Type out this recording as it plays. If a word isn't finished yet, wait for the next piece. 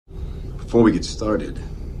Before we get started,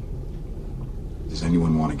 does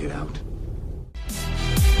anyone want to get out?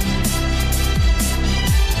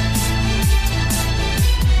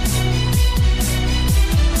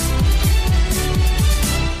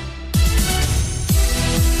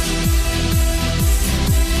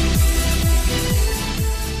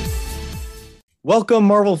 Welcome,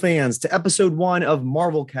 Marvel fans, to episode 1 of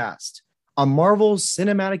Marvelcast, a Marvel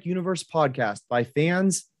Cinematic Universe podcast by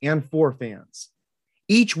fans and for fans.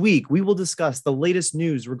 Each week, we will discuss the latest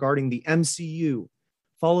news regarding the MCU,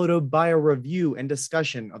 followed by a review and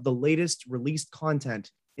discussion of the latest released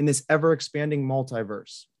content in this ever-expanding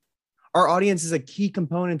multiverse. Our audience is a key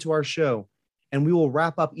component to our show, and we will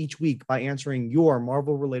wrap up each week by answering your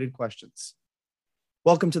Marvel-related questions.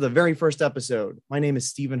 Welcome to the very first episode. My name is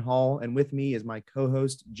Stephen Hall, and with me is my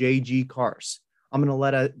co-host, JG Kars. I'm going to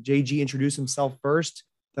let JG introduce himself first,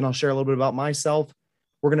 then I'll share a little bit about myself.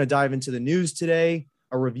 We're going to dive into the news today,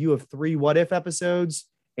 a review of 3 What If episodes,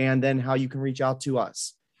 and then how you can reach out to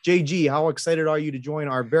us. JG, how excited are you to join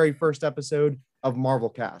our very first episode of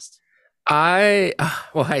Marvelcast? Hi,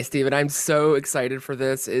 Steven. I'm so excited for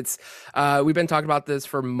this. We've been talking about this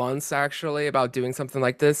for months, actually, about doing something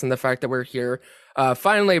like this, and the fact that we're here,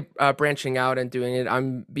 finally branching out and doing it.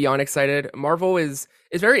 I'm beyond excited. Marvel is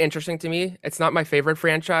very interesting to me. It's not my favorite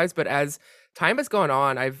franchise, but as time has gone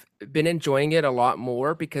on, I've been enjoying it a lot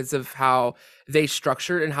more because of how they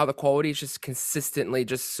structured and how the quality is just consistently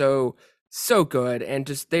just so good, and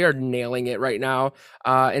just they are nailing it right now.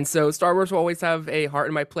 And so Star Wars will always have a heart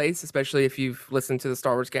in my place, especially if you've listened to the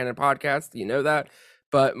Star Wars Canon podcast, you know that.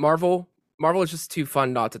 But Marvel is just too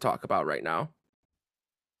fun not to talk about right now.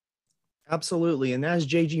 Absolutely. And as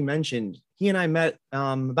JG mentioned, he and I met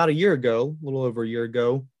about a little over a year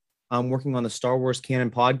ago, working on the Star Wars Canon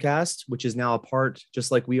podcast, which is now a part,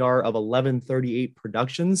 just like we are, of 1138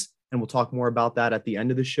 Productions. And we'll talk more about that at the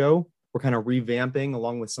end of the show. We're kind of revamping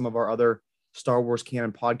along with some of our other Star Wars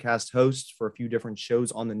Canon podcast hosts for a few different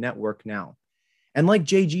shows on the network now. And like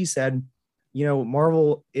JG said, you know,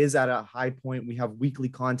 Marvel is at a high point. We have weekly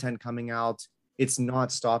content coming out. It's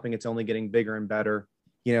not stopping. It's only getting bigger and better,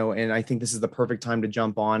 you know, and I think this is the perfect time to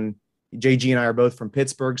jump on. JG and I are both from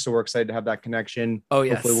Pittsburgh, so we're excited to have that connection. Oh,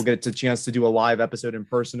 yes. Hopefully we'll get a chance to do a live episode in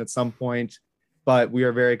person at some point, but we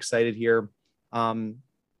are very excited here.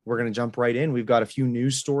 We're going to jump right in. We've got a few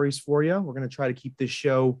news stories for you. We're going to try to keep this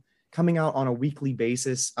show coming out on a weekly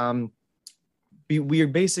basis. We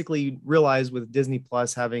basically realized with Disney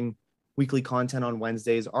Plus having weekly content on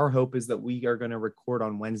Wednesdays, our hope is that we are going to record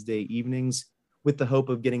on Wednesday evenings with the hope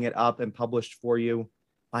of getting it up and published for you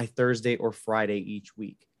by Thursday or Friday each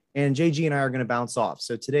week. And JG and I are going to bounce off.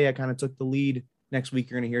 So today I kind of took the lead. Next week,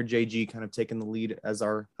 you're going to hear JG kind of taking the lead as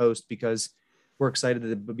our host because we're excited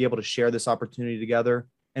to be able to share this opportunity together.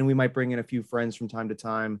 And we might bring in a few friends from time to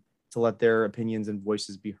time to let their opinions and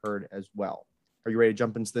voices be heard as well. Are you ready to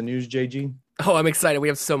jump into the news, JG? Oh, I'm excited. We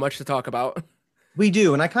have so much to talk about. We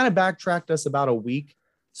do. And I kind of backtracked us about a week,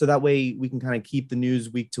 so that way we can kind of keep the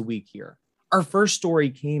news week to week here. Our first story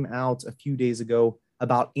came out a few days ago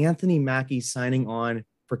about Anthony Mackie signing on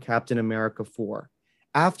for Captain America 4.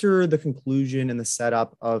 After the conclusion and the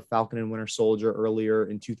setup of Falcon and Winter Soldier earlier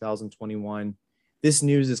in 2021, this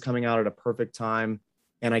news is coming out at a perfect time.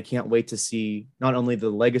 And I can't wait to see not only the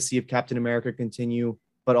legacy of Captain America continue,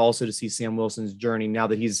 but also to see Sam Wilson's journey now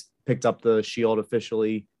that he's picked up the shield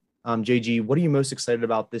officially. JG, what are you most excited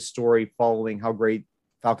about this story following how great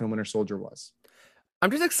Falcon and Winter Soldier was? I'm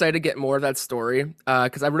just excited to get more of that story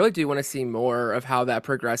because I really do want to see more of how that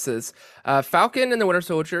progresses. Falcon and the Winter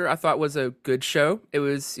Soldier, I thought was a good show. It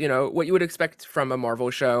was, you know, what you would expect from a Marvel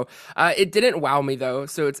show. It didn't wow me though,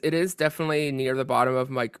 so it is definitely near the bottom of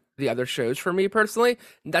like the other shows for me personally.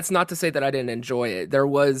 That's not to say that I didn't enjoy it. There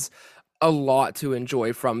was a lot to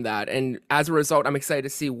enjoy from that, and as a result, I'm excited to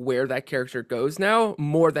see where that character goes now,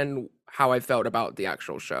 more than how I felt about the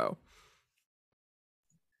actual show.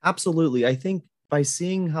 Absolutely, I think by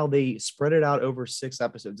seeing how they spread it out over 6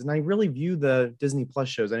 episodes. And I really view the Disney Plus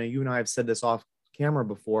shows, I know you and I have said this off camera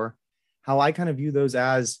before, how I kind of view those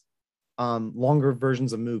as longer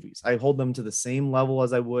versions of movies. I hold them to the same level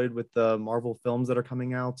as I would with the Marvel films that are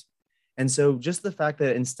coming out. And so just the fact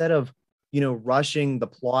that instead of, you know, rushing the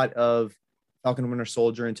plot of Falcon and Winter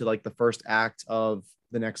Soldier into like the first act of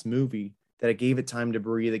the next movie, that it gave it time to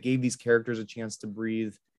breathe. It gave these characters a chance to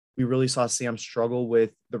breathe. We really saw Sam struggle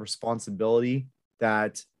with the responsibility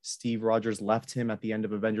that Steve Rogers left him at the end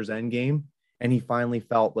of Avengers Endgame, and he finally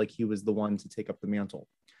felt like he was the one to take up the mantle.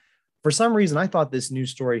 For some reason, I thought this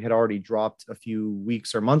news story had already dropped a few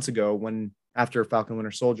weeks or months ago after Falcon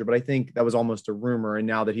Winter Soldier, but I think that was almost a rumor, and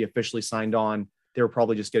now that he officially signed on, they were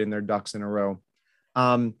probably just getting their ducks in a row.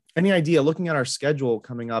 Any idea, looking at our schedule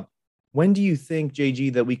coming up, when do you think,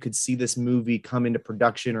 JG, that we could see this movie come into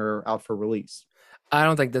production or out for release? I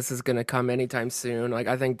don't think this is going to come anytime soon. Like,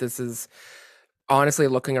 I think this is honestly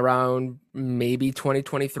looking around maybe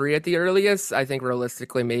 2023 at the earliest. I think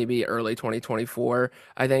realistically, maybe early 2024.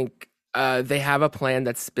 I think they have a plan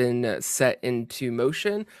that's been set into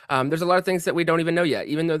motion. There's a lot of things that we don't even know yet,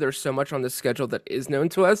 even though there's so much on the schedule that is known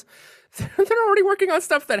to us. They're already working on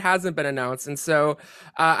stuff that hasn't been announced. And so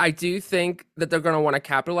I do think that they're going to want to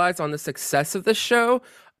capitalize on the success of this show.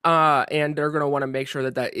 And they're going to want to make sure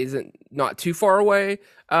that that isn't not too far away.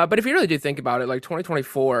 But if you really do think about it, like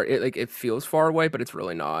 2024, it feels far away, but it's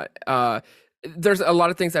really not. There's a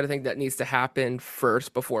lot of things that I think that needs to happen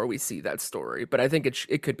first before we see that story. But I think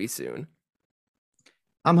it could be soon.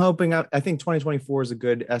 I'm hoping, I think 2024 is a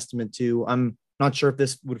good estimate too. I'm not sure if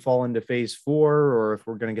this would fall into phase 4 or if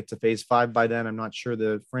we're going to get to phase 5 by then. I'm not sure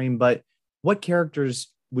the frame, but what characters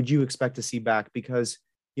would you expect to see back? Because,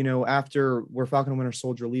 after where Falcon and Winter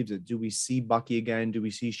Soldier leaves it, do we see Bucky again? Do we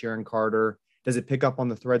see Sharon Carter? Does it pick up on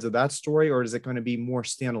the threads of that story, or is it going to be more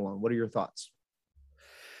standalone? What are your thoughts?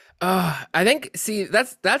 I think, see,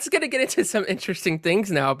 that's going to get into some interesting things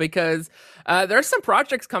now because there's some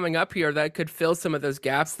projects coming up here that could fill some of those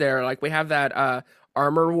gaps there. Like we have that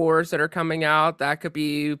Armor Wars that are coming out. That could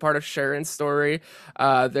be part of Sharon's story.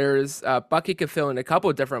 There's Bucky could fill in a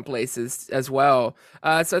couple of different places as well.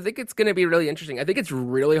 So I think it's going to be really interesting. I think it's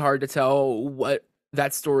really hard to tell what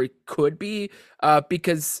that story could be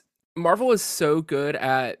because Marvel is so good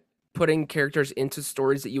at putting characters into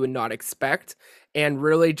stories that you would not expect and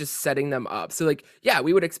really just setting them up. So like, yeah,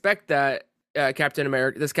 we would expect that this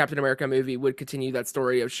Captain America movie would continue that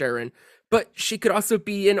story of Sharon, but she could also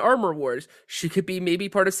be in Armor Wars. She could be maybe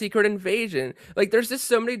part of Secret Invasion. Like there's just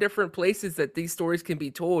so many different places that these stories can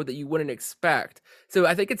be told that you wouldn't expect. So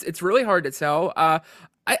I think it's really hard to tell. I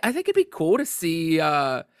think it'd be cool to see,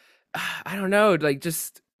 I don't know, like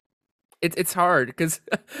just, it's hard because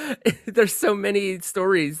there's so many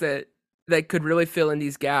stories that could really fill in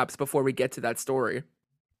these gaps before we get to that story.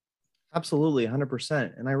 Absolutely,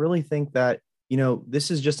 100%. And I really think that,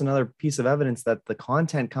 this is just another piece of evidence that the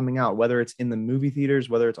content coming out, whether it's in the movie theaters,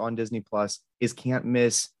 whether it's on Disney Plus, is can't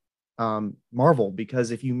miss Marvel.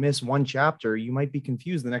 Because if you miss one chapter, you might be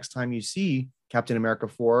confused the next time you see Captain America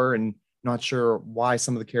 4 and not sure why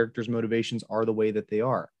some of the characters' motivations are the way that they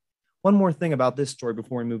are. One more thing about this story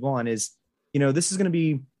before we move on is, this is going to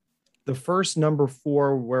be the first number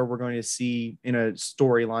 4 where we're going to see in a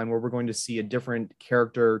storyline where we're going to see a different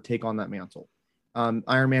character take on that mantle.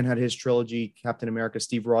 Iron Man had his trilogy, Captain America,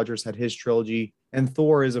 Steve Rogers had his trilogy, and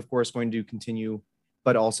Thor is, of course, going to continue,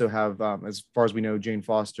 but also have, as far as we know, Jane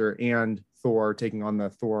Foster and Thor taking on the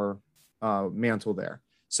Thor mantle there.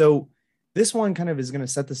 So this one kind of is going to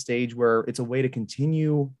set the stage where it's a way to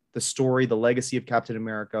continue the story, the legacy of Captain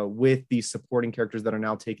America with these supporting characters that are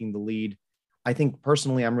now taking the lead. I think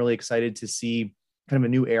personally, I'm really excited to see kind of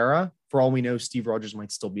a new era. For all we know, Steve Rogers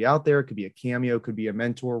might still be out there. It could be a cameo, could be a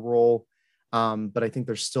mentor role. But I think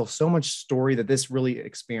there's still so much story that this really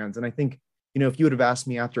expands. And I think, if you would have asked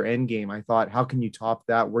me after Endgame, I thought, how can you top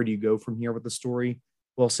that? Where do you go from here with the story?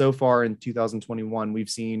 Well, so far in 2021, we've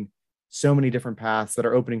seen so many different paths that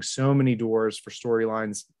are opening so many doors for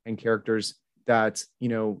storylines and characters that,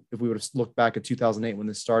 if we would have looked back at 2008 when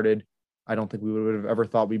this started, I don't think we would have ever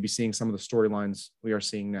thought we'd be seeing some of the storylines we are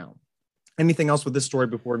seeing now. Anything else with this story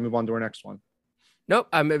before we move on to our next one? Nope,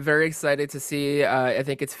 I'm very excited to see. I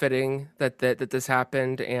think it's fitting that this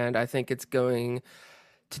happened, and I think it's going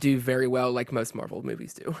to do very well, like most Marvel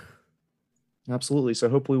movies do. Absolutely. So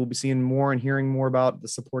hopefully we'll be seeing more and hearing more about the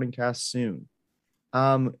supporting cast soon.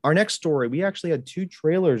 Our next story, we actually had 2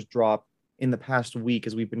 trailers drop in the past week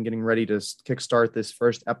as we've been getting ready to kickstart this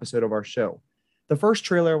first episode of our show. The first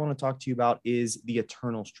trailer I want to talk to you about is the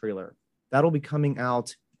Eternals trailer. That'll be coming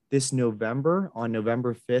out this November on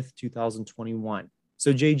November 5th, 2021.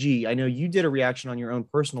 So JG, I know you did a reaction on your own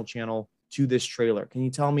personal channel to this trailer. Can you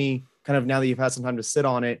tell me kind of now that you've had some time to sit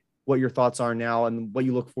on it, what your thoughts are now and what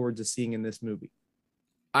you look forward to seeing in this movie?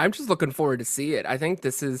 I'm just looking forward to see it. I think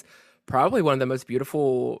this is probably one of the most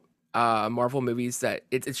beautiful Marvel movies that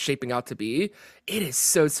it's shaping out to be. It is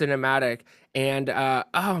so cinematic. And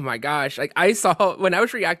oh my gosh, like I saw when I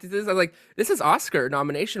was reacting to this, I was like, this is Oscar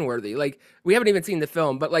nomination worthy. Like we haven't even seen the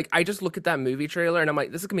film, but like I just look at that movie trailer and I'm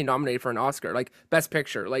like, this is gonna be nominated for an Oscar, like Best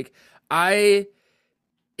Picture. Like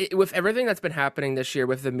with everything that's been happening this year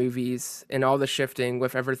with the movies and all the shifting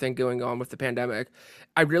with everything going on with the pandemic,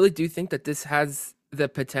 I really do think that this has the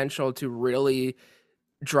potential to really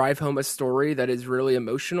drive home a story that is really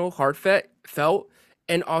emotional, heartfelt,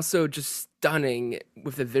 and also just stunning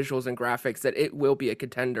with the visuals and graphics that it will be a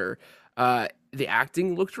contender. The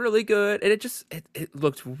acting looked really good, and it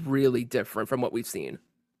looked really different from what we've seen.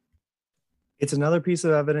 It's another piece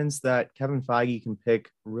of evidence that Kevin Feige can pick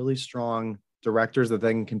really strong directors that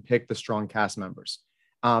then can pick the strong cast members.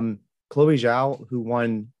 Chloe Zhao, who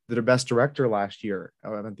won the best director last year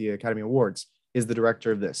at the Academy Awards, is the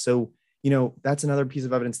director of this. So, that's another piece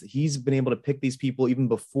of evidence that he's been able to pick these people even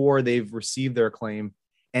before they've received their acclaim.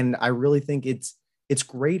 And I really think it's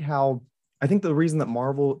great how I think the reason that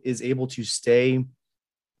Marvel is able to stay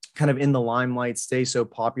kind of in the limelight, stay so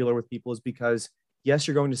popular with people is because, yes,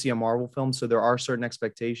 you're going to see a Marvel film, so there are certain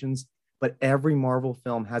expectations, but every Marvel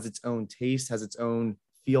film has its own taste, has its own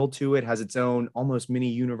feel to it, has its own almost mini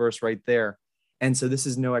universe right there. And so this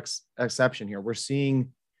is no exception here. We're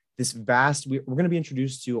seeing this we're going to be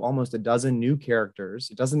introduced to almost a dozen new characters.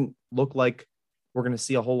 It doesn't look like we're going to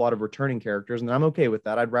see a whole lot of returning characters, and I'm okay with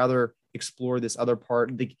that. I'd rather explore this other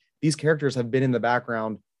part. These characters have been in the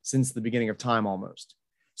background since the beginning of time almost.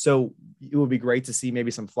 So it would be great to see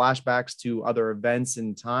maybe some flashbacks to other events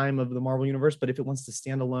in time of the Marvel Universe. But if it wants to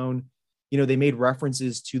stand alone, they made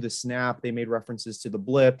references to the snap, they made references to the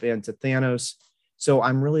blip and to Thanos. So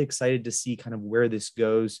I'm really excited to see kind of where this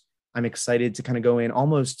goes. I'm excited to kind of go in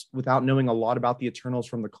almost without knowing a lot about the Eternals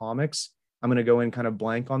from the comics. I'm going to go in kind of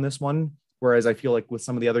blank on this one. Whereas I feel like with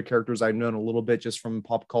some of the other characters, I've known a little bit just from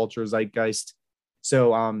pop culture zeitgeist.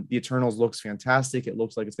 So the Eternals looks fantastic. It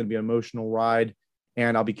looks like it's going to be an emotional ride.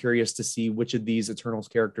 And I'll be curious to see which of these Eternals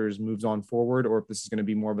characters moves on forward, or if this is going to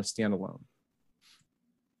be more of a standalone.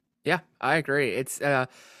 Yeah, I agree. It's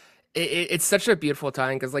such a beautiful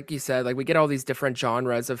time because, like you said, like we get all these different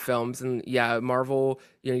genres of films, and yeah, Marvel,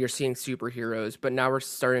 you're seeing superheroes, but now we're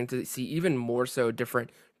starting to see even more so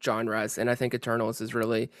different genres, and I think Eternals is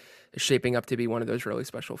really shaping up to be one of those really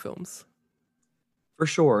special films. For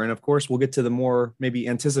sure. And of course, we'll get to the more maybe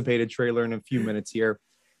anticipated trailer in a few minutes here.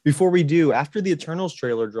 Before we do, after the Eternals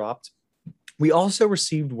trailer dropped, we also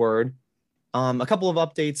received word, a couple of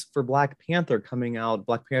updates for Black Panther coming out.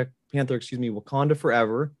 Panther, Wakanda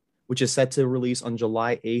Forever, which is set to release on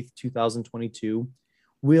July 8th, 2022.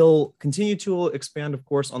 Will continue to expand, of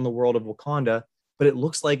course, on the world of Wakanda, but it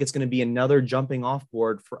looks like it's going to be another jumping off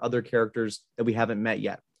board for other characters that we haven't met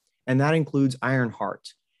yet. And that includes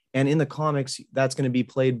Ironheart. And in the comics, that's going to be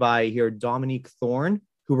played by Dominique Thorne,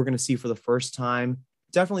 who we're going to see for the first time.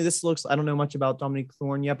 Definitely, I don't know much about Dominique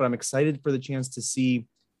Thorne yet, but I'm excited for the chance to see,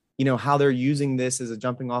 how they're using this as a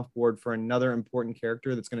jumping off board for another important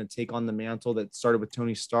character that's going to take on the mantle that started with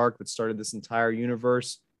Tony Stark, that started this entire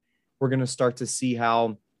universe. We're going to start to see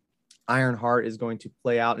how Ironheart is going to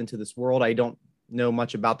play out into this world. I don't know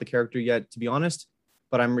much about the character yet, to be honest,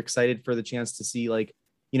 but I'm excited for the chance to see,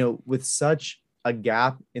 with such a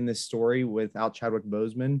gap in this story without Chadwick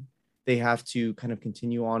Boseman, they have to kind of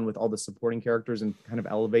continue on with all the supporting characters and kind of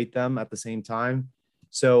elevate them at the same time.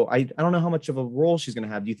 So I don't know how much of a role she's going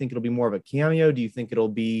to have. Do you think it'll be more of a cameo? Do you think it'll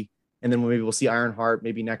be, and then maybe we'll see Ironheart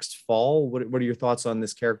maybe next fall? What are your thoughts on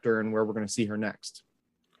this character and where we're going to see her next?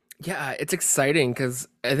 Yeah, it's exciting because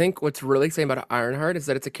I think what's really exciting about Ironheart is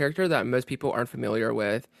that it's a character that most people aren't familiar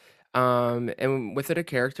with. And with it a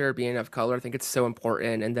character being of color, I think it's so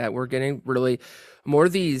important, and that we're getting really more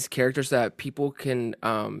of these characters that people can,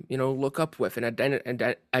 look up with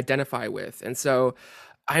and identify with. And so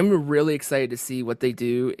I'm really excited to see what they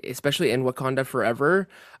do, especially in Wakanda Forever.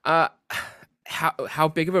 How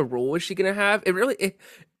big of a role is she going to have?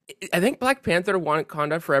 I think Black Panther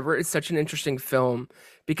Wakanda Forever is such an interesting film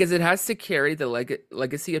because it has to carry the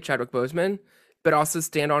legacy of Chadwick Boseman, but also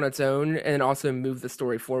stand on its own and also move the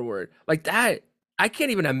story forward. Like that, I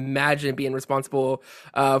can't even imagine being responsible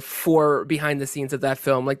for behind the scenes of that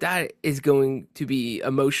film. Like that is going to be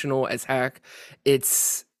emotional as heck.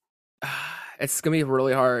 It's gonna be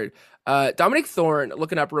really hard. Dominique Thorne,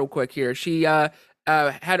 looking up real quick here, she had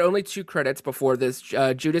only 2 credits before this: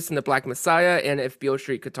 Judas and the Black Messiah and If Beale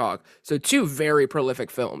Street Could Talk. So 2 very prolific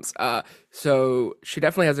films. So she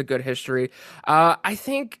definitely has a good history. I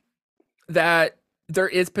think that there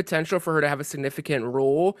is potential for her to have a significant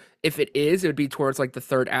role. If it would be towards like the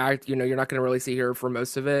 3rd act. You're not going to really see her for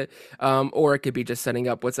most of it. Or it could be just setting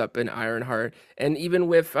up what's up in Ironheart. And even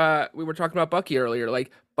with, we were talking about Bucky earlier, like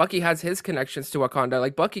Bucky has his connections to Wakanda.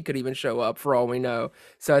 Like Bucky could even show up for all we know.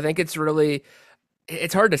 So I think it's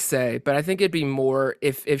hard to say, but I think it'd be more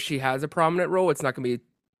if she has a prominent role, it's not going to be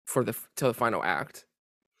till the final act.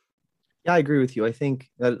 Yeah, I agree with you. I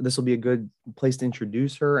think that this will be a good place to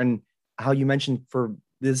introduce her, and how you mentioned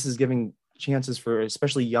this is giving chances for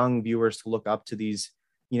especially young viewers to look up to these,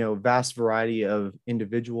 vast variety of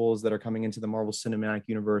individuals that are coming into the Marvel Cinematic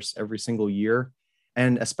Universe every single year.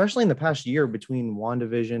 And especially in the past year between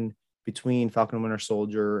WandaVision, between Falcon and Winter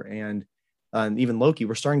Soldier, and even Loki,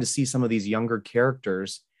 we're starting to see some of these younger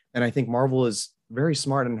characters. And I think Marvel is very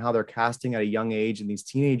smart in how they're casting at a young age in these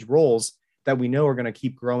teenage roles that we know are going to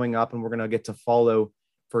keep growing up and we're going to get to follow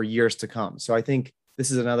for years to come. So I think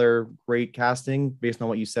this is another great casting based on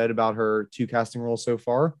what you said about her 2 casting roles so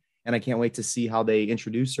far. And I can't wait to see how they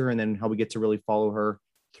introduce her and then how we get to really follow her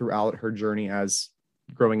throughout her journey as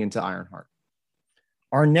growing into Ironheart.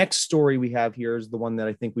 Our next story we have here is the one that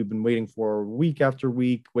I think we've been waiting for week after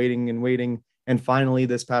week, waiting and waiting. And finally,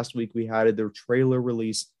 this past week, we had the trailer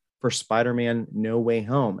release for Spider-Man No Way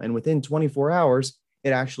Home. And within 24 hours,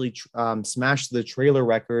 it actually smashed the trailer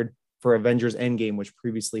record for Avengers Endgame, which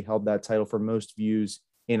previously held that title for most views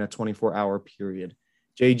in a 24-hour period.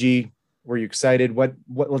 JG, were you excited?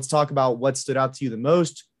 Let's talk about what stood out to you the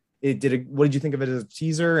most. What did you think of it as a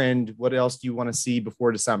teaser, and what else do you want to see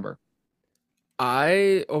before December?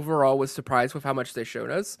 I overall was surprised with how much they showed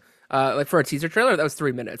us. Like for a teaser trailer, that was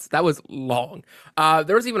 3 minutes. That was long.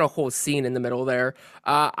 There was even a whole scene in the middle there.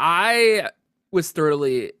 I was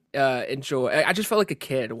thoroughly I just felt like a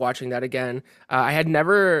kid watching that again. I had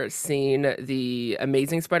never seen the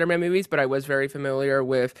Amazing Spider-Man movies, but I was very familiar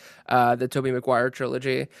with the Tobey Maguire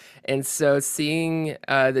trilogy, and so seeing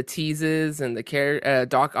the teases and the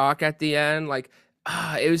Doc Ock at the end, like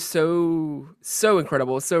it was so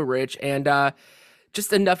incredible, so rich, and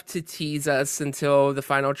just enough to tease us until the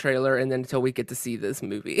final trailer, and then until we get to see this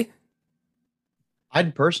movie.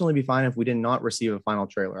 I'd personally be fine if we did not receive a final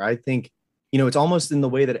trailer. I think, it's almost in the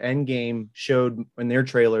way that Endgame showed in their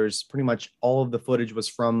trailers, pretty much all of the footage was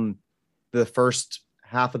from the first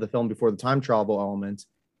half of the film before the time travel element.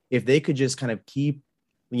 If they could just kind of keep,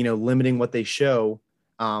 limiting what they show,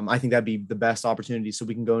 I think that'd be the best opportunity so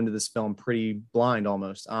we can go into this film pretty blind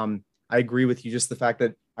almost. I agree with you. Just the fact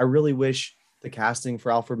that I really wish the casting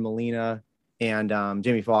for Alfred Molina and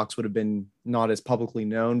Jamie Foxx would have been not as publicly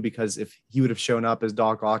known, because if he would have shown up as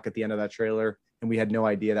Doc Ock at the end of that trailer and we had no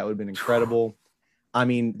idea, that would have been incredible. I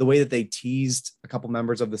mean, the way that they teased a couple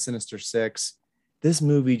members of the Sinister Six, this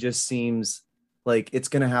movie just seems like it's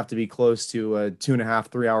going to have to be close to a 2.5,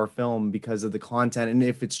 3 hour film because of the content. And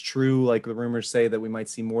if it's true, like the rumors say that we might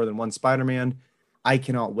see more than one Spider-Man, I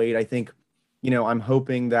cannot wait. I think, I'm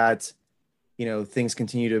hoping that, things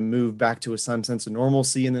continue to move back to some sense of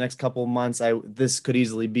normalcy in the next couple of months. This could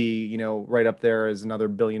easily be, right up there as another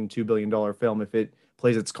 $2 billion film if it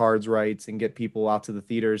plays its cards right and get people out to the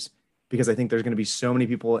theaters, because I think there's going to be so many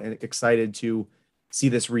people excited to see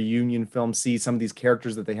this reunion film, see some of these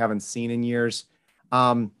characters that they haven't seen in years.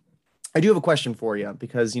 I do have a question for you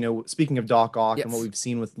because, speaking of Doc Ock and what we've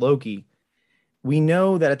seen with Loki, we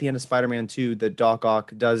know that at the end of Spider-Man 2 that Doc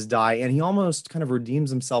Ock does die, and he almost kind of redeems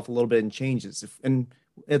himself a little bit and changes. And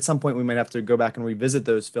at some point we might have to go back and revisit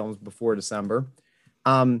those films before December.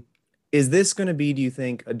 Is this going to be, do you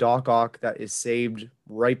think, a Doc Ock that is saved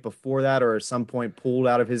right before that or at some point pulled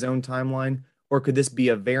out of his own timeline? Or could this be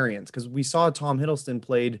a variant? Because we saw Tom Hiddleston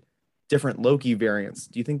played different Loki variants.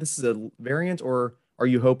 Do you think this is a variant, or are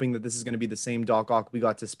you hoping that this is going to be the same Doc Ock we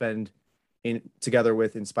got to spend together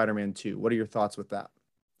with in Spider-Man 2? What are your thoughts with that?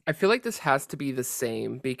 I feel like this has to be the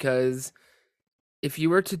same, because if you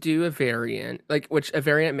were to do a variant, which a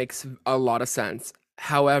variant makes a lot of sense.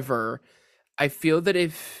 However, I feel that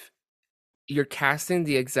if you're casting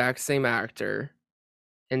the exact same actor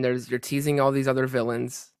and you're teasing all these other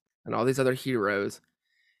villains and all these other heroes,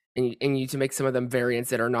 and you to make some of them variants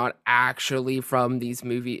that are not actually from these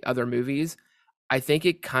other movies, I think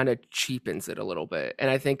it kind of cheapens it a little bit, and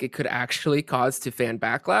I think it could actually cause to fan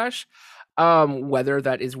backlash, whether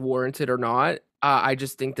that is warranted or not. I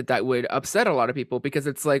just think that would upset a lot of people, because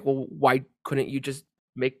it's like, well, why couldn't you just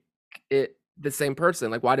make it the same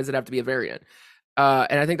person? Like, why does it have to be a variant?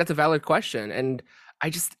 And I think that's a valid question. And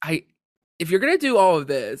if you're gonna do all of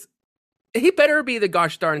this, he better be the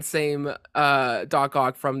gosh darn same Doc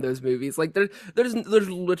Ock from those movies. Like there's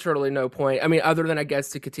literally no point. I mean, other than I guess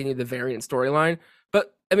to continue the variant storyline.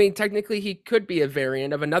 But I mean, technically he could be a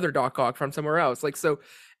variant of another Doc Ock from somewhere else. Like, so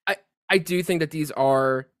I do think that these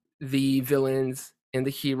are the villains and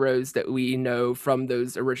the heroes that we know from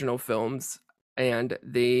those original films, and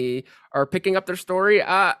they are picking up their story.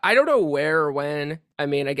 I don't know where or when. I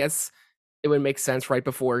mean, I guess it would make sense right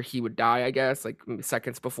before he would die, I guess, like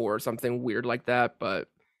seconds before or something weird like that, but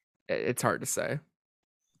it's hard to say.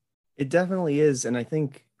 It definitely is. And I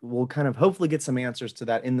think we'll kind of hopefully get some answers to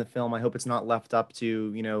that in the film. I hope it's not left up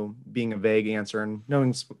to, being a vague answer, and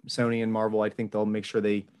knowing Sony and Marvel, I think they'll make sure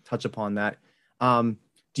they touch upon that.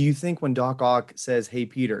 Do you think when Doc Ock says, "Hey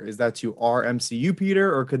Peter," is that to our MCU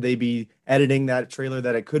Peter, or could they be editing that trailer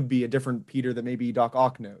that it could be a different Peter that maybe Doc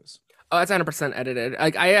Ock knows? Oh, that's 100% edited.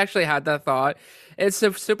 Like I actually had that thought. It's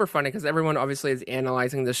super funny because everyone obviously is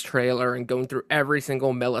analyzing this trailer and going through every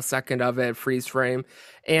single millisecond of it, freeze frame.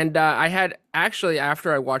 And I had actually,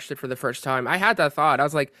 after I watched it for the first time, I had that thought. I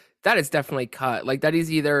was like, that is definitely cut. Like that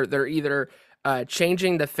is either they're either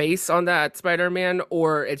changing the face on that Spider-Man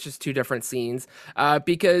or it's just two different scenes.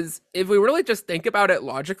 Because if we really just think about it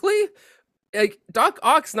logically, like Doc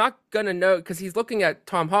Ock's not gonna know because he's looking at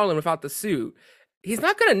Tom Holland without the suit. He's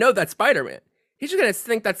not gonna know that's Spider-Man. He's just gonna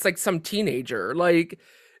think that's like some teenager. Like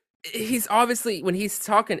he's obviously when he's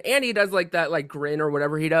talking and he does like that like grin or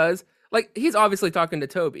whatever he does. Like he's obviously talking to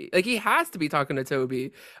Toby. Like he has to be talking to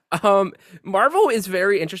Toby. Marvel is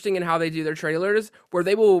very interesting in how they do their trailers, where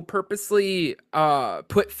they will purposely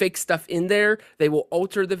put fake stuff in there. They will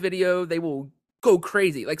alter the video. They will go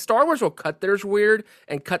crazy. Like Star Wars will cut theirs weird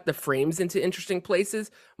and cut the frames into interesting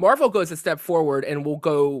places. Marvel goes a step forward and will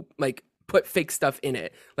go like put fake stuff in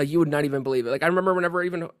it. Like you would not even believe it. Like I remember whenever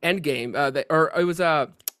even Endgame, or it was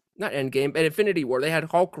not Endgame, but Infinity War, they had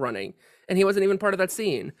Hulk running, and he wasn't even part of that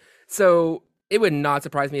scene. So it would not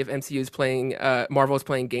surprise me if MCU is playing, Marvel is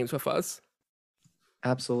playing games with us.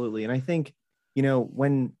 Absolutely. And I think,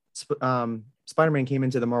 when Spider-Man came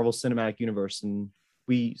into the Marvel Cinematic Universe and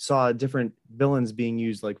we saw different villains being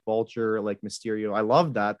used like Vulture, like Mysterio. I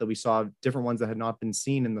love that we saw different ones that had not been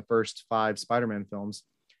seen in the first 5 Spider-Man films.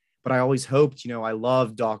 But I always hoped, I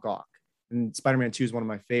love Doc Ock, and Spider-Man 2 is one of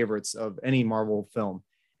my favorites of any Marvel film.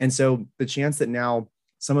 And so the chance that now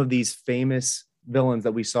some of these famous villains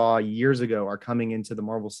that we saw years ago are coming into the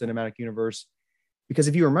Marvel Cinematic Universe, because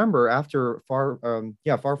if you remember, after Far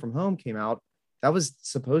From Home came out, that was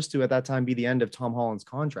supposed to at that time be the end of Tom Holland's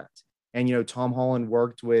contract. And Tom Holland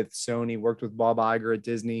worked with Sony, worked with Bob Iger at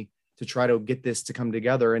Disney to try to get this to come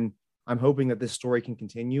together. And I'm hoping that this story can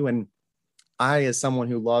continue. And I, as someone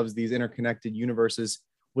who loves these interconnected universes,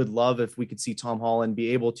 would love if we could see Tom Holland be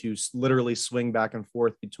able to literally swing back and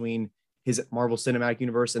forth between his Marvel Cinematic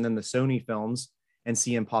Universe and then the Sony films, and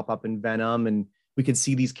see him pop up in Venom. And we could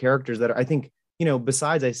see these characters that I think,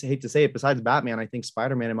 besides, I hate to say it, besides Batman, I think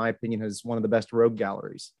Spider-Man, in my opinion, has one of the best rogue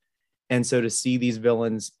galleries. And so to see these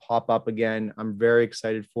villains pop up again, I'm very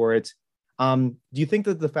excited for it. Do you think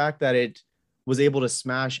that the fact that it was able to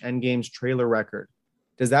smash Endgame's trailer record,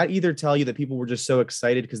 does that either tell you that people were just so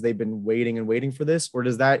excited because they've been waiting and waiting for this, or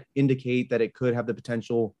does that indicate that it could have the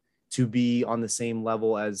potential to be on the same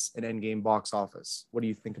level as an Endgame box office? What do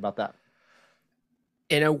you think about that?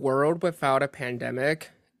 In a world without a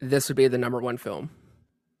pandemic, this would be the number one film.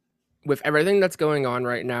 With everything that's going on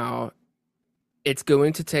right now, it's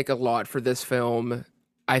going to take a lot for this film,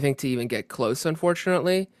 I think, to even get close,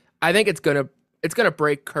 unfortunately. I think it's gonna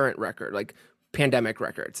break current record, like pandemic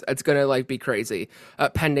records. It's gonna like be crazy.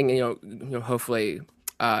 Pending, hopefully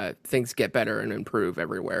things get better and improve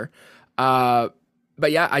everywhere.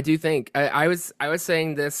 But yeah, I do think I was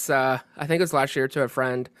saying this. I think it was last year to a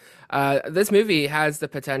friend. This movie has the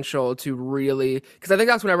potential to really, because I think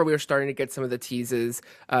that's whenever we were starting to get some of the teases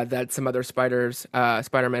that some other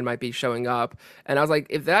Spider-Man might be showing up, and I was like,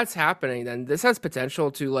 if that's happening, then this has potential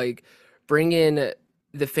to like bring in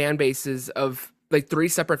the fan bases of like 3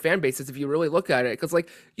 separate fan bases if you really look at it, because like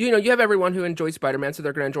you have everyone who enjoys Spider-Man, so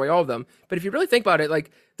they're going to enjoy all of them, but if you really think about it,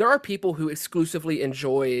 like there are people who exclusively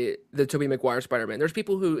enjoy the Tobey Maguire Spider-Man, there's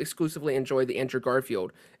people who exclusively enjoy the Andrew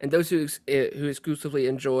Garfield, and those who exclusively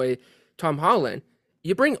enjoy Tom Holland.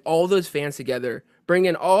 You bring all those fans together, bring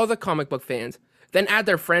in all the comic book fans, then add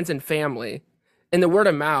their friends and family and the word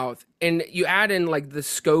of mouth, and you add in like the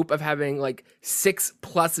scope of having like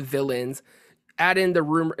 6+ villains, add in the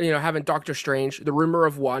rumor, having Doctor Strange, the rumor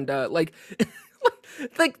of Wanda, like,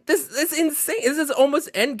 like this is insane. This is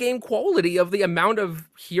almost Endgame quality of the amount of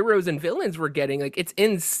heroes and villains we're getting. Like, it's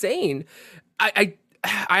insane. I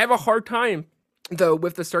have a hard time though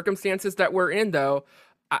with the circumstances that we're in. Though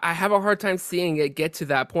I have a hard time seeing it get to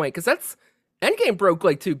that point, because that's Endgame broke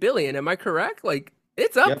like 2 billion. Am I correct? Like,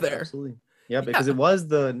 it's up there. Absolutely. Yeah, because it was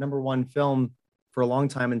the number 1 film for a long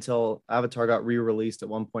time until Avatar got re-released at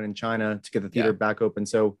one point in China to get the theater back open.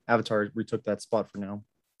 So Avatar retook that spot for now.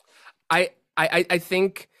 I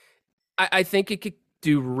think it could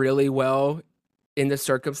do really well in the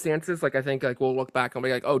circumstances. Like, I think like we'll look back and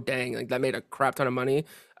be like, oh dang, like that made a crap ton of money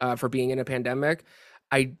for being in a pandemic.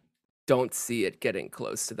 I don't see it getting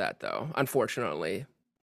close to that though, unfortunately.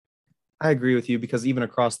 I agree with you, because even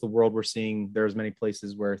across the world, we're seeing there's many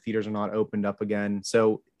places where theaters are not opened up again.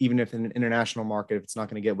 So even if in an international market, if it's not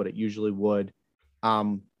going to get what it usually would,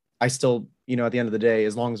 I still, at the end of the day,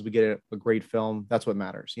 as long as we get a great film, that's what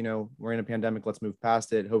matters. We're in a pandemic. Let's move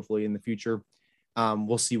past it. Hopefully in the future,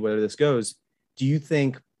 we'll see where this goes. Do you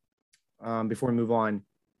think, before we move on,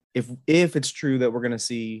 if it's true that we're going to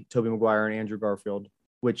see Tobey Maguire and Andrew Garfield,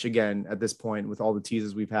 which again, at this point, with all the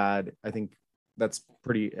teases we've had, I think that's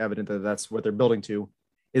pretty evident that that's what they're building to.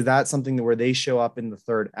 Is that something where they show up in the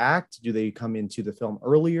third act? Do they come into the film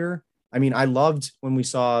earlier? I mean, I loved when we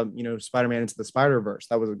saw, Spider-Man Into the Spider-Verse.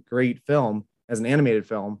 That was a great film as an animated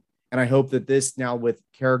film. And I hope that this now, with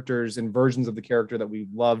characters and versions of the character that we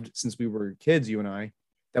loved since we were kids, you and I,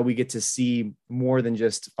 that we get to see more than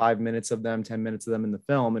just 5 minutes of them, 10 minutes of them in the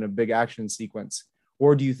film in a big action sequence.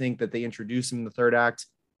 Or do you think that they introduce them in the third act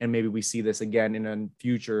and maybe we see this again in a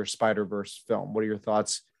future Spider-Verse film? What are your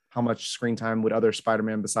thoughts? How much screen time would other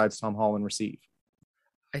Spider-Man besides Tom Holland receive?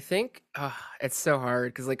 I think it's so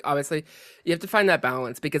hard because, obviously, you have to find that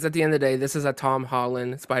balance because at the end of the day, this is a Tom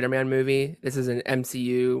Holland Spider-Man movie. This is an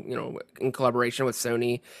MCU, in collaboration with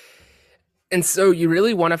Sony. And so you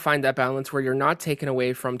really want to find that balance where you're not taken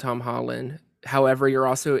away from Tom Holland. However, you're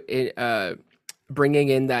also bringing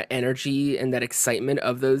in that energy and that excitement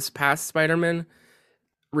of those past Spider-Man.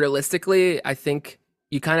 Realistically, I think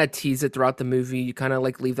you kind of tease it throughout the movie. You kind of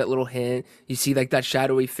leave that little hint. You see that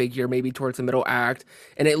shadowy figure maybe towards the middle act,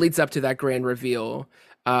 and it leads up to that grand reveal.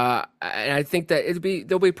 And I think that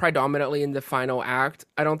they'll be predominantly in the final act.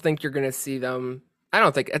 I don't think you're gonna see them.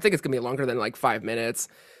 I think it's gonna be longer than 5 minutes.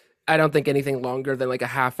 I don't think anything longer than a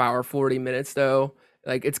half hour, 40 minutes though.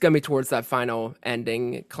 It's gonna be towards that final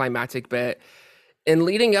ending climactic bit, and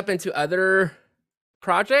leading up into other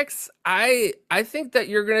projects, I think that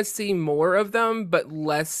you're gonna see more of them, but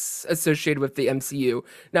less associated with the MCU.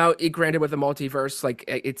 Now, granted, with the multiverse,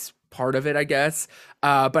 it's part of it, I guess.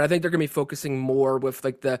 But I think they're gonna be focusing more with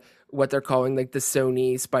what they're calling the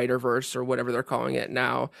Sony Spider-Verse or whatever they're calling it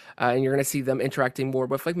now. And you're gonna see them interacting more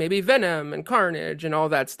with maybe Venom and Carnage and all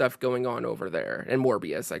that stuff going on over there, and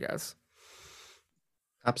Morbius, I guess.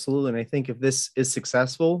 Absolutely. And I think if this is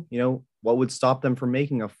successful, what would stop them from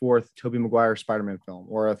making a fourth Tobey Maguire Spider-Man film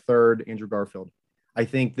or a third Andrew Garfield? I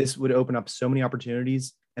think this would open up so many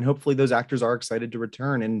opportunities, and hopefully those actors are excited to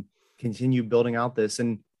return and continue building out this.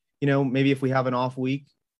 And, maybe if we have an off week,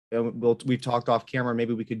 we've talked off camera,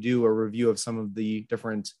 maybe we could do a review of some of the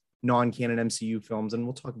different non-canon MCU films, and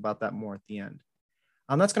we'll talk about that more at the end.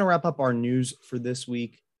 That's going to wrap up our news for this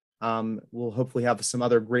week. We'll hopefully have some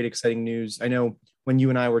other great, exciting news. I know when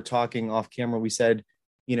you and I were talking off camera, we said,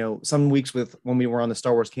 some weeks when we were on the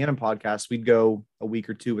Star Wars Canon podcast, we'd go a week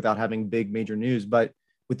or two without having big major news. But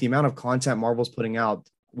with the amount of content Marvel's putting out,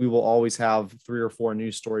 we will always have 3 or 4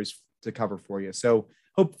 news stories to cover for you. So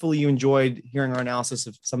hopefully you enjoyed hearing our analysis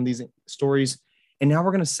of some of these stories. And now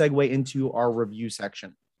we're going to segue into our review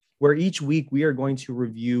section, where each week we are going to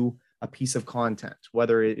review a piece of content,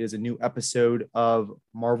 whether it is a new episode of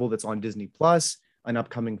Marvel that's on Disney Plus, an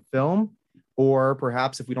upcoming film, or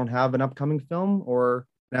perhaps if we don't have an upcoming film or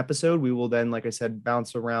an episode, we will then, like I said,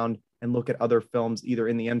 bounce around and look at other films either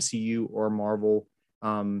in the MCU or Marvel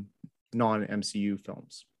non-MCU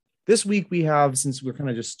films. This week we have, since we're kind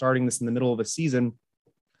of just starting this in the middle of a season,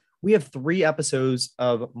 we have 3 episodes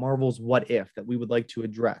of Marvel's What If that we would like to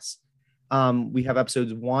address. We have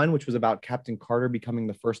episodes 1, which was about Captain Carter becoming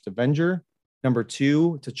the first Avenger. Number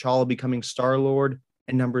 2, T'Challa becoming Star-Lord.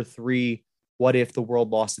 And number 3, what if the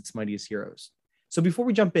world lost its mightiest heroes? So before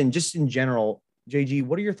we jump in, just in general, JG,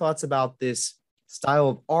 what are your thoughts about this style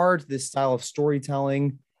of art, this style of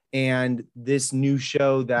storytelling, and this new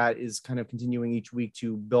show that is kind of continuing each week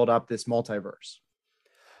to build up this multiverse?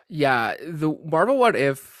 Yeah, the Marvel What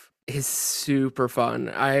If is super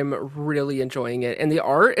fun. I'm really enjoying it. And the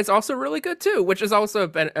art is also really good too, which is also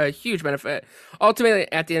a huge benefit.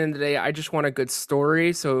 Ultimately, at the end of the day, I just want a good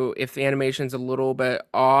story. So if the animation's a little bit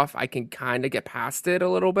off, I can kind of get past it a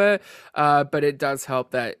little bit. But it does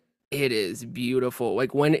help that it is beautiful.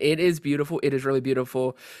 When it is beautiful, it is really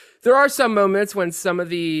beautiful. There are some moments when some of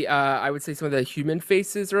the, I would say some of the human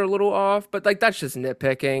faces are a little off, but that's just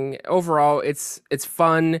nitpicking. Overall, it's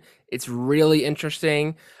fun. It's really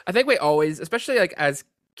interesting. I think we always, especially as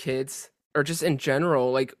kids or just in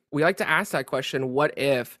general, we like to ask that question, what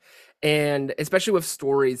if? And especially with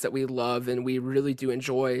stories that we love and we really do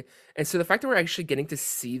enjoy. And so the fact that we're actually getting to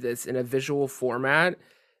see this in a visual format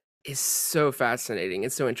is so fascinating.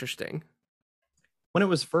 It's so interesting. When it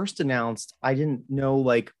was first announced, I didn't know,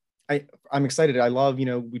 I'm excited. I love,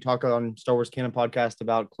 we talk on Star Wars Canon podcast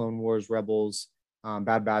about Clone Wars, Rebels,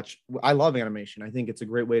 Bad Batch. I love animation. I think it's a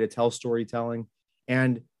great way to tell storytelling.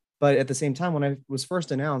 But at the same time, when I was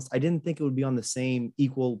first announced, I didn't think it would be on the same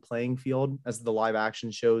equal playing field as the live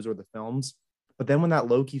action shows or the films. But then when that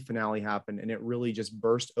Loki finale happened and it really just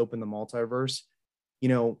burst open the multiverse,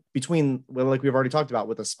 between, well, like we've already talked about,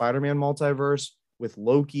 with a Spider-Man multiverse, with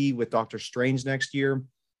Loki, with Doctor Strange next year,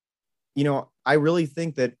 I really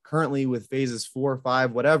think that currently with phases 4 or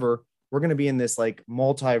 5, whatever, we're going to be in this like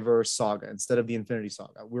multiverse saga instead of the Infinity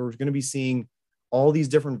Saga. We're going to be seeing all these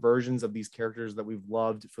different versions of these characters that we've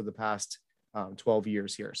loved for the past 12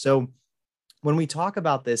 years here. So when we talk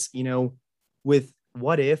about this, with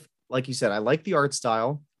What If, like you said, I like the art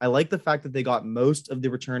style. I like the fact that they got most of the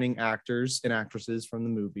returning actors and actresses from the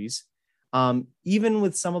movies. Even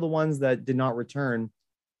with some of the ones that did not return,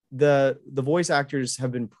 the voice actors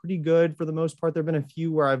have been pretty good for the most part. There have been a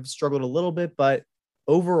few where I've struggled a little bit, but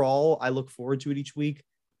overall, I look forward to it each week.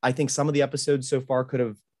 I think some of the episodes so far could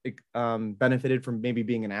have benefited from maybe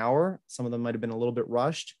being an hour. Some of them might have been a little bit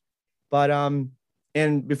rushed. But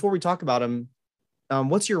and before we talk about them,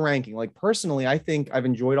 what's your ranking? Like personally, I think I've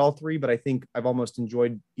enjoyed all three, but I think I've almost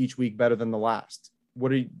enjoyed each week better than the last.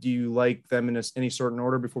 What do you like them in any certain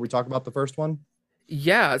order before we talk about the first one?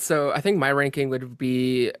 Yeah, so I think my ranking would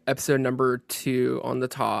be episode number 2 on the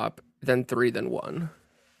top, then 3, then 1.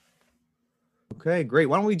 Okay, great.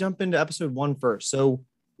 Why don't we jump into episode 1 first? So,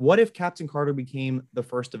 what if Captain Carter became the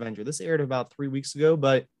first Avenger? This aired about 3 weeks ago,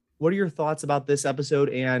 but what are your thoughts about this episode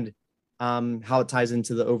and how it ties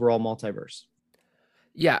into the overall multiverse?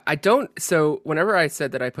 Yeah, I don't. So, whenever I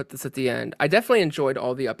said that I put this at the end, I definitely enjoyed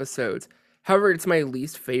all the episodes. However, it's my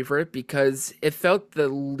least favorite because it felt the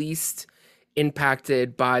least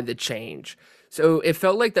impacted by the change. So it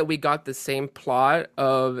felt like that we got the same plot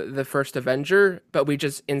of the first Avenger, but we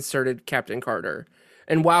just inserted Captain Carter.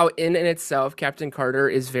 And while in itself, Captain Carter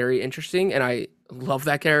is very interesting, and I love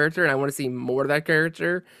that character, and I want to see more of that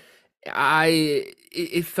character,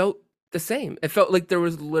 it felt the same. It felt like there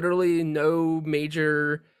was literally no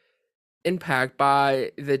major impact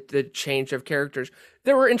by the change of characters.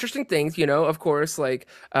 There were interesting things, of course, like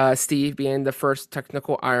Steve being the first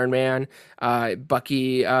technical Iron Man,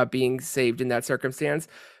 Bucky being saved in that circumstance.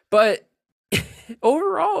 But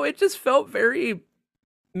overall, it just felt very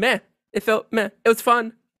meh. It felt meh. It was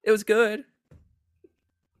fun. It was good.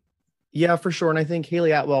 Yeah, for sure. And I think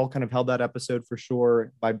Haley Atwell kind of held that episode for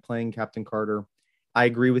sure by playing Captain Carter. I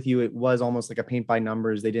agree with you. It was almost like a paint by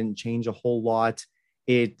numbers. They didn't change a whole lot.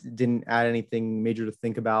 It didn't add anything major to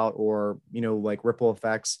think about or, like ripple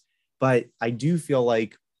effects. But I do feel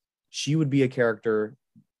like she would be a character,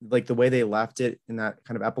 like the way they left it in that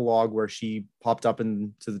kind of epilogue where she popped up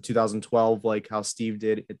into the 2012, like how Steve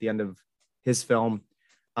did at the end of his film.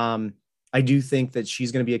 I do think that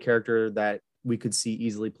she's going to be a character that we could see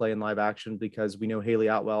easily play in live action because we know Haley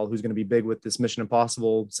Atwell, who's going to be big with this Mission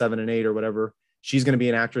Impossible 7 and 8 or whatever. She's going to be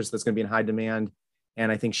an actress that's going to be in high demand.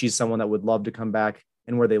 And I think she's someone that would love to come back.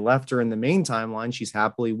 And where they left her in the main timeline, she's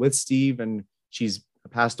happily with Steve and she's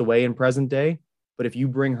passed away in present day. But if you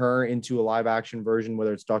bring her into a live action version,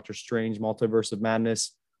 whether it's Doctor Strange, Multiverse of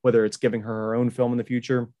Madness, whether it's giving her own film in the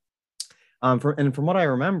future, and from what I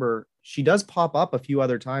remember, she does pop up a few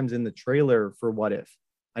other times in the trailer for What If.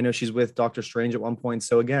 I know she's with Doctor Strange at one point.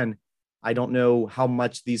 So again, I don't know how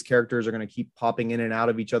much these characters are going to keep popping in and out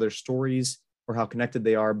of each other's stories or how connected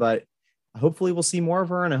they are, but hopefully we'll see more of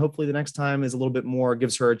her. And hopefully the next time is a little bit more,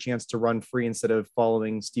 gives her a chance to run free instead of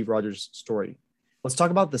following Steve Rogers' story. Let's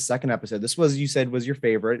talk about the second episode. This was, you said, was your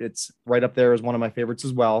favorite. It's right up there as one of my favorites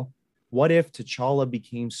as well. What if T'Challa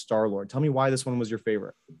became Star-Lord? Tell me why this one was your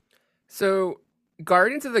favorite. So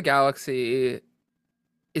Guardians of the Galaxy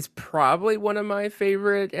is probably one of my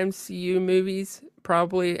favorite MCU movies.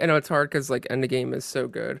 Probably. I know it's hard because like Endgame is so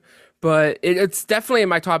good, but it's definitely in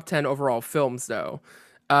my top 10 overall films though.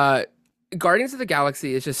 Guardians of the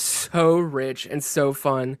Galaxy is just so rich and so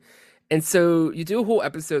fun. And so you do a whole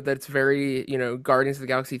episode that's very, Guardians of the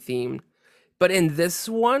Galaxy themed. But in this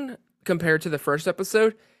one, compared to the first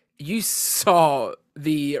episode, you saw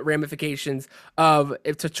the ramifications of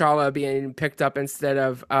if T'Challa being picked up instead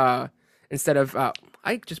of I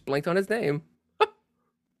just blanked on his name.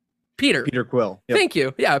 Peter. Peter Quill. Yep. Thank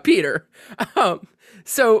you. Yeah, Peter.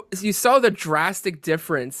 So you saw the drastic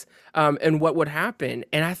difference in what would happen,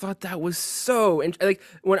 and I thought that was so like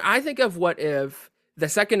when I think of What If, the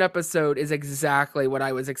second episode is exactly what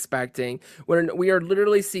I was expecting. When we are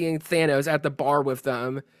literally seeing Thanos at the bar with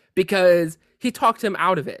them because he talked him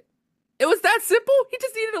out of it. It was that simple. He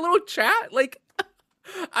just needed a little chat. Like,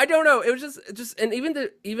 I don't know. It was just, and even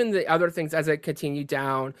the other things as it continued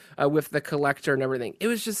down with the collector and everything. It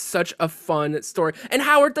was just such a fun story. And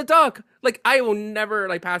Howard the Duck. Like, I will never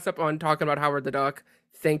like pass up on talking about Howard the Duck.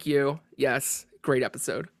 Thank you. Yes, great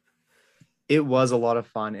episode. It was a lot of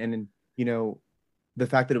fun, and the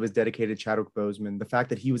fact that it was dedicated to Chadwick Boseman, the fact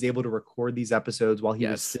that he was able to record these episodes while he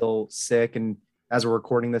was Yes. still sick. And as we're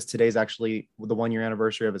recording this, today is actually the 1 year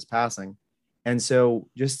anniversary of his passing. And so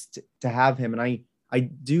just to have him, and I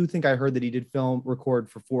do think I heard that he did record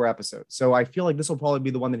for 4 episodes. So I feel like this will probably be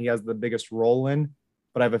the one that he has the biggest role in,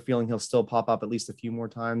 but I have a feeling he'll still pop up at least a few more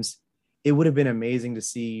times. It would have been amazing to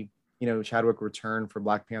see, Chadwick return for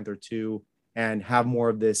Black Panther 2 and have more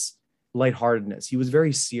of this lightheartedness. He was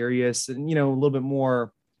very serious and, a little bit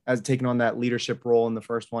more as taking on that leadership role in the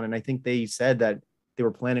first one. And I think they said that they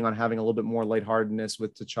were planning on having a little bit more lightheartedness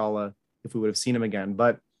with T'Challa if we would have seen him again.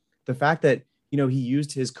 But the fact that, he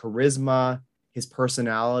used his charisma, his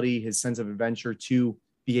personality, his sense of adventure to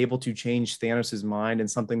be able to change Thanos' mind, and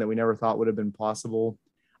something that we never thought would have been possible.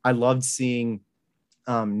 I loved seeing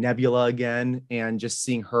Nebula again, and just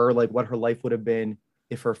seeing her, like what her life would have been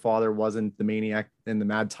if her father wasn't the maniac and the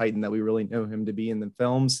mad titan that we really know him to be in the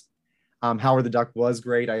films. Howard the Duck was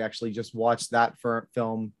great. I actually just watched that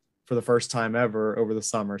film for the first time ever over the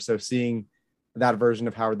summer. So seeing that version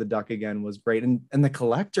of Howard the Duck again was great. And the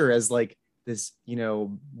Collector as like this,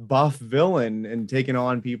 buff villain and taking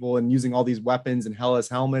on people and using all these weapons and Hela's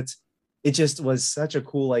helmets. It just was such a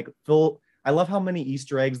cool, I love how many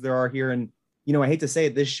Easter eggs there are here. And, I hate to say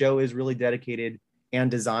it, this show is really dedicated and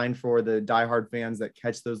designed for the diehard fans that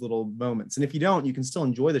catch those little moments. And if you don't, you can still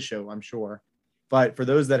enjoy the show, I'm sure. But for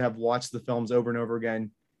those that have watched the films over and over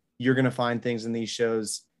again, you're going to find things in these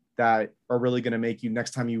shows that are really going to make you,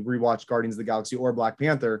 next time you rewatch Guardians of the Galaxy or Black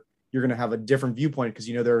Panther, you're going to have a different viewpoint because,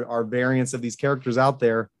 there are variants of these characters out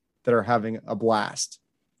there that are having a blast.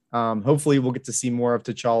 Hopefully we'll get to see more of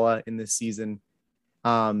T'Challa in this season.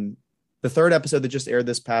 The third episode that just aired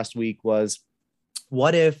this past week was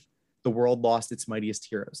What If the World Lost Its Mightiest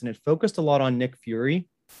Heroes? And it focused a lot on Nick Fury.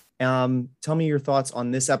 Tell me your thoughts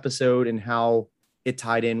on this episode and how it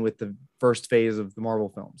tied in with the first phase of the Marvel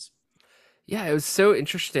films. Yeah, it was so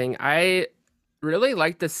interesting. I really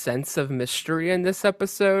liked the sense of mystery in this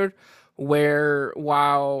episode, where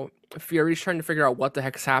while Fury's trying to figure out what the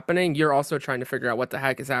heck's happening, you're also trying to figure out what the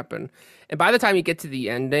heck has happened. And by the time you get to the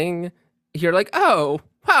ending, you're like, oh,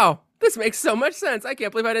 wow, this makes so much sense. I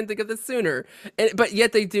can't believe I didn't think of this sooner. But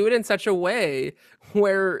yet they do it in such a way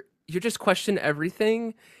where you just question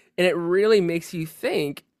everything, and it really makes you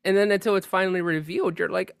think. And then until it's finally revealed, you're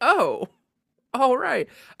like, oh, all right.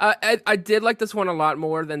 I did like this one a lot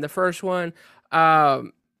more than the first one.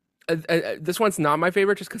 This one's not my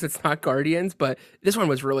favorite just because it's not Guardians, but this one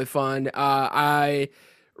was really fun. I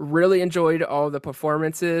really enjoyed all the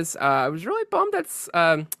performances. I was really bummed that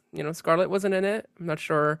Scarlett wasn't in it. I'm not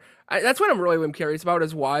sure. That's what I'm curious about,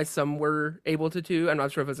 is why some were able to do. I'm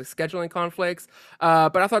not sure if it was like scheduling conflicts,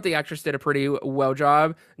 but I thought the actress did a pretty well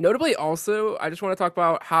job. Notably, also, I just want to talk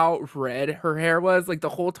about how red her hair was. Like the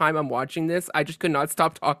whole time I'm watching this, I just could not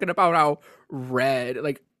stop talking about how red.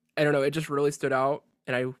 Like I don't know, it just really stood out,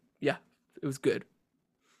 and it was good.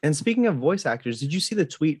 And speaking of voice actors, did you see the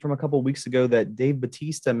tweet from a couple of weeks ago that Dave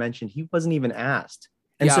Bautista mentioned he wasn't even asked?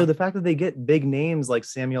 And so the fact that they get big names like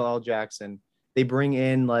Samuel L. Jackson, they bring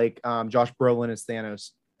in like Josh Brolin as Thanos,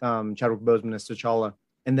 Chadwick Boseman as T'Challa,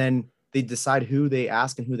 and then they decide who they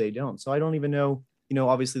ask and who they don't. So I don't even know,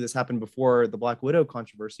 obviously this happened before the Black Widow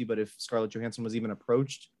controversy, but if Scarlett Johansson was even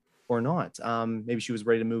approached or not, maybe she was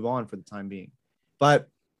ready to move on for the time being. But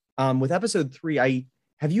with episode 3,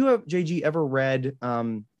 have you, JG, ever read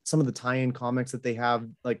some of the tie-in comics that they have,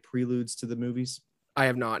 like preludes to the movies? I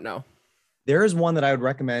have not, no. There is one that I would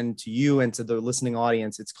recommend to you and to the listening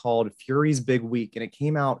audience. It's called Fury's Big Week, and it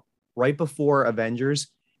came out right before Avengers,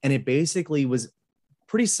 and it basically was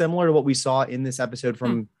pretty similar to what we saw in this episode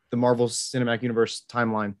from the Marvel Cinematic Universe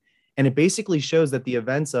timeline. And it basically shows that the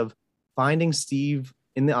events of finding Steve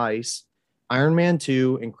in the ice, Iron Man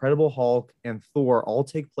 2, Incredible Hulk, and Thor all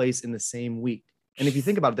take place in the same week. And if you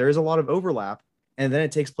think about it, there is a lot of overlap, and then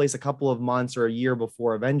it takes place a couple of months or a year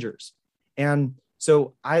before Avengers. And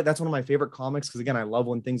so that's one of my favorite comics, because again, I love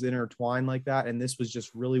when things intertwine like that. And this was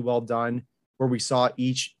just really well done, where we saw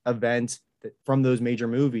each event from those major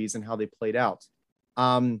movies and how they played out.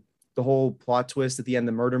 The whole plot twist at the end,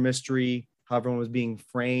 the murder mystery, how everyone was being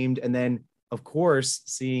framed. And then, of course,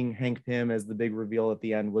 seeing Hank Pym as the big reveal at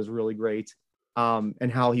the end was really great.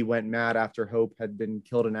 And how he went mad after Hope had been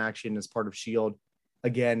killed in action as part of S.H.I.E.L.D.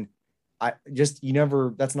 Again,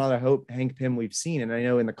 that's not a Hank Pym we've seen. And I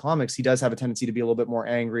know in the comics, he does have a tendency to be a little bit more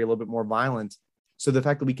angry, a little bit more violent. So the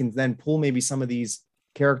fact that we can then pull maybe some of these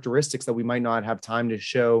characteristics that we might not have time to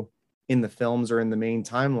show in the films or in the main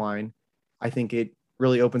timeline, I think it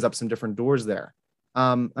really opens up some different doors there.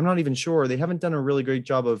 I'm not even sure. They haven't done a really great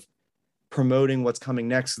job of promoting what's coming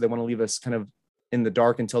next. So they want to leave us kind of in the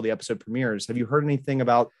dark until the episode premieres. Have you heard anything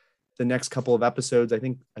about the next couple of episodes? I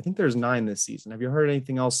think there's 9 this season. Have you heard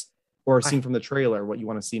anything else or seen from the trailer what you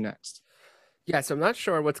want to see next? Yeah, so I'm not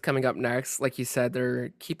sure what's coming up next. Like you said, they're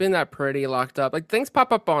keeping that pretty locked up. Like things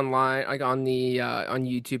pop up online, like on the on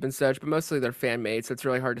YouTube and such, but mostly they're fan made, so it's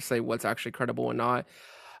really hard to say what's actually credible and not.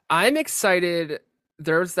 I'm excited.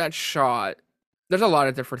 There's that shot. There's a lot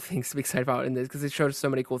of different things to be excited about in this because it shows so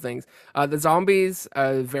many cool things. The zombies,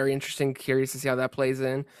 very interesting, curious to see how that plays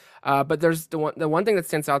in. But there's the one thing that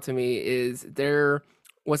stands out to me is there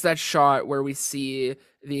was that shot where we see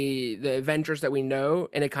the Avengers that we know,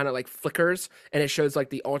 and it kind of like flickers, and it shows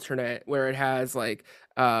like the alternate where it has like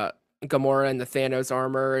Gamora and the Thanos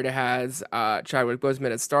armor. It has Chadwick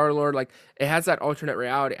Boseman as Star-Lord. Like it has that alternate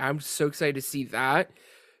reality. I'm so excited to see that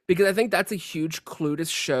because I think that's a huge clue to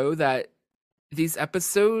show that these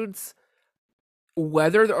episodes,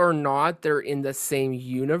 whether or not they're in the same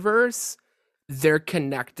universe, they're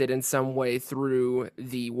connected in some way through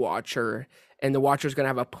the Watcher, and the Watcher's going to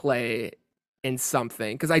have a play in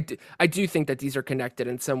something. Because I do think that these are connected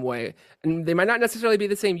in some way, and they might not necessarily be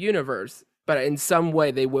the same universe, but in some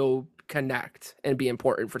way they will connect and be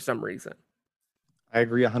important for some reason. I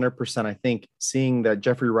agree 100%. I think seeing that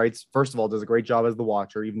Jeffrey Wright, first of all, does a great job as the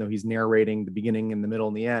Watcher, even though he's narrating the beginning and the middle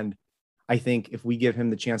and the end. I think if we give him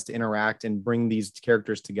the chance to interact and bring these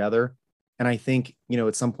characters together, and I think,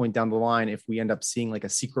 at some point down the line, if we end up seeing like a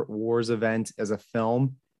Secret Wars event as a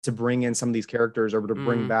film to bring in some of these characters or to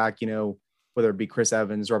bring back, whether it be Chris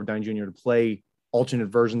Evans, Robert Downey Jr. to play alternate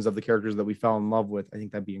versions of the characters that we fell in love with, I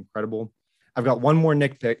think that'd be incredible. I've got one more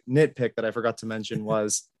nitpick that I forgot to mention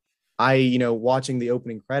was watching the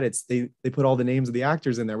opening credits, they put all the names of the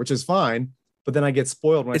actors in there, which is fine. But then I get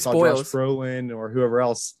spoiled when I saw Josh Brolin or whoever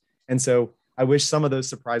else. And so I wish some of those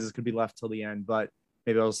surprises could be left till the end, but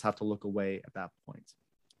maybe I'll just have to look away at that point.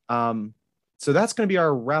 So that's going to be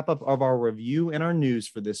our wrap up of our review and our news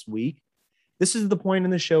for this week. This is the point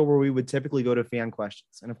in the show where we would typically go to fan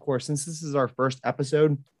questions. And of course, since this is our first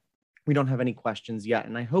episode, we don't have any questions yet.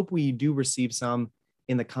 And I hope we do receive some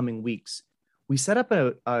in the coming weeks. We set up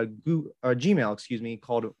a Gmail,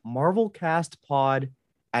 called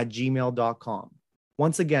marvelcastpod@gmail.com.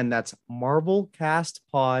 Once again, that's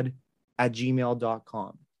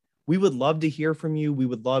marvelcastpod@gmail.com. We would love to hear from you. We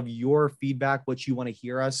would love your feedback, what you want to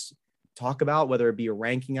hear us talk about, whether it be a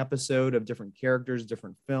ranking episode of different characters,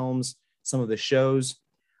 different films, some of the shows.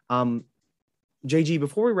 JG,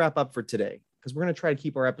 before we wrap up for today, because we're going to try to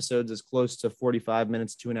keep our episodes as close to 45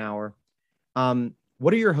 minutes to an hour,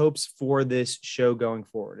 what are your hopes for this show going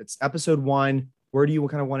forward? It's episode 1. Where do you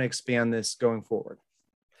kind of want to expand this going forward?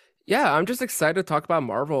 Yeah, I'm just excited to talk about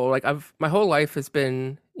Marvel. Like my whole life has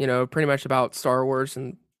been, pretty much about Star Wars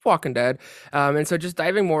and Walking Dead. And so just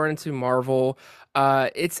diving more into Marvel,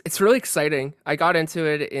 it's really exciting. I got into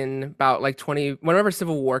it in about like whenever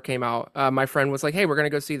Civil War came out. My friend was like, "Hey, we're gonna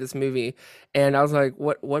go see this movie," and I was like,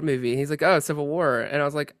 "What movie?" He's like, "Oh, Civil War," and I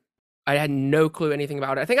was like, I had no clue anything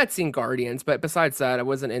about it. I think I'd seen Guardians, but besides that, I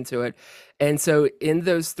wasn't into it. And so in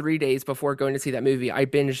those 3 days before going to see that movie, I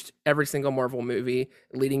binged every single Marvel movie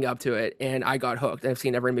leading up to it, and I got hooked. I've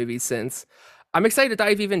seen every movie since. I'm excited to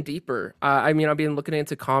dive even deeper. I've been looking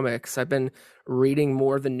into comics. I've been reading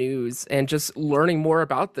more of the news and just learning more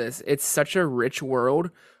about this. It's such a rich world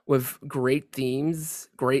with great themes,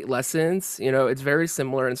 great lessons. It's very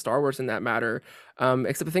similar in Star Wars in that matter.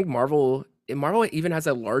 Except I think Marvel even has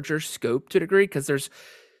a larger scope to a degree because there's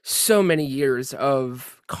so many years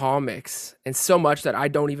of comics and so much that I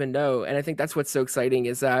don't even know. And I think that's what's so exciting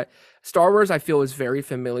is that Star Wars, I feel, is very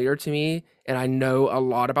familiar to me, and I know a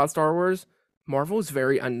lot about Star Wars. Marvel is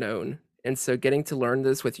very unknown. And so getting to learn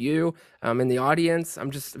this with you and the audience,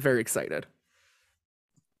 I'm just very excited.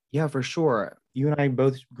 Yeah, for sure. You and I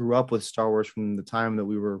both grew up with Star Wars from the time that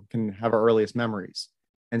we can have our earliest memories.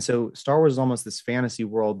 And so Star Wars is almost this fantasy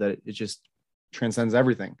world that it just transcends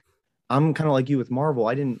everything. I'm kind of like you with Marvel.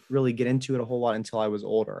 I didn't really get into it a whole lot until I was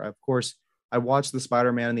older. Of course, I watched the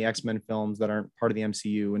Spider-Man and the X-Men films that aren't part of the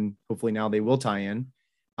MCU, and hopefully now they will tie in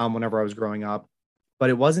whenever I was growing up. But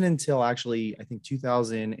it wasn't until actually, I think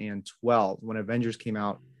 2012, when Avengers came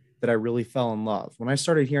out, that I really fell in love. When I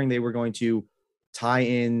started hearing they were going to tie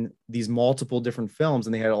in these multiple different films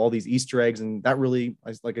and they had all these Easter eggs, and that really,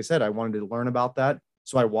 like I said, I wanted to learn about that.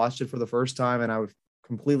 So I watched it for the first time and I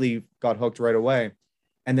completely got hooked right away.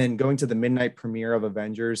 And then going to the midnight premiere of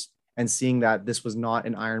Avengers and seeing that this was not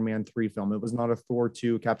an Iron Man 3 film. It was not a Thor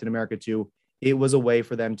 2, Captain America 2. It was a way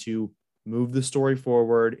for them to move the story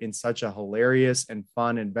forward in such a hilarious and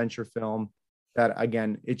fun adventure film that,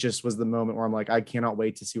 again, it just was the moment where I'm like, I cannot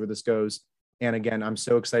wait to see where this goes. And again, I'm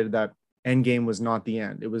so excited that Endgame was not the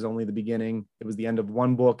end. It was only the beginning. It was the end of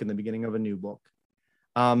one book and the beginning of a new book.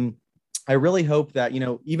 I really hope that,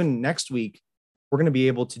 even next week, we're going to be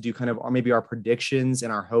able to do kind of maybe our predictions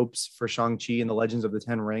and our hopes for Shang-Chi and the Legends of the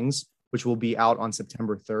Ten Rings, which will be out on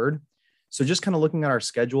September 3rd. So just kind of looking at our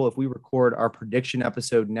schedule, if we record our prediction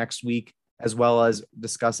episode next week, as well as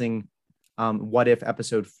discussing What If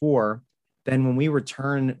episode 4, then when we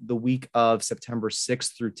return the week of September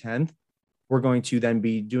 6th through 10th, we're going to then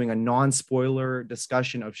be doing a non-spoiler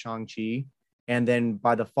discussion of Shang-Chi. And then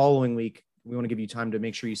by the following week, we want to give you time to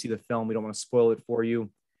make sure you see the film. We don't want to spoil it for you.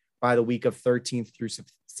 By the week of 13th through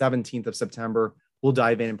 17th of September, we'll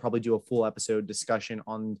dive in and probably do a full episode discussion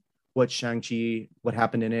on what Shang-Chi, what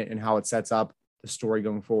happened in it, and how it sets up the story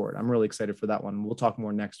going forward. I'm really excited for that one. We'll talk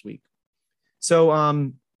more next week. So,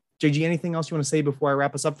 JG, anything else you want to say before I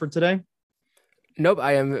wrap us up for today? Nope,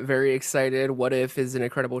 I am very excited. What If is an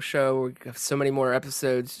incredible show. We have so many more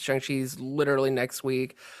episodes. Shang-Chi's literally next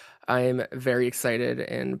week. I am very excited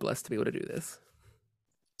and blessed to be able to do this.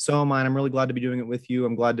 So am I. I'm really glad to be doing it with you.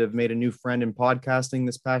 I'm glad to have made a new friend in podcasting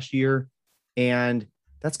this past year. And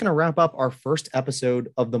that's going to wrap up our first episode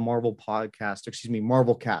of the Marvel Cast.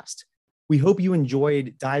 We hope you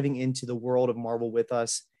enjoyed diving into the world of Marvel with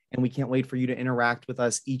us, and we can't wait for you to interact with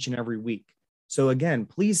us each and every week. So again,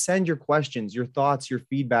 please send your questions, your thoughts, your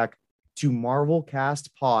feedback to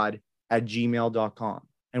marvelcastpod@gmail.com,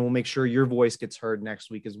 and we'll make sure your voice gets heard next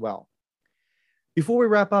week as well. Before we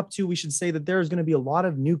wrap up too, we should say that there's going to be a lot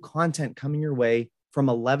of new content coming your way from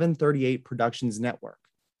 1138 Productions Network.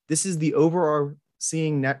 This is the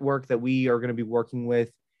overseeing network that we are going to be working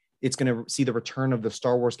with. It's going to see the return of the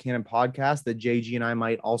Star Wars Canon podcast that JG and I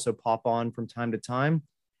might also pop on from time to time,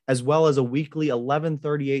 as well as a weekly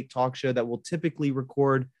 1138 talk show that we'll typically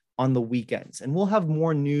record on the weekends. And we'll have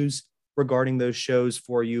more news regarding those shows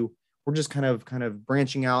for you. We're just kind of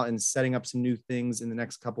branching out and setting up some new things in the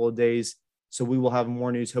next couple of days. So we will have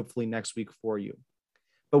more news hopefully next week for you.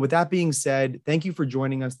 But with that being said, thank you for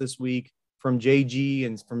joining us this week. From JG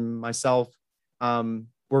and from myself,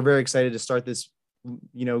 we're very excited to start this,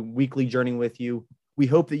 weekly journey with you. We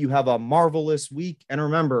hope that you have a marvelous week. And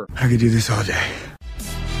remember, I could do this all day.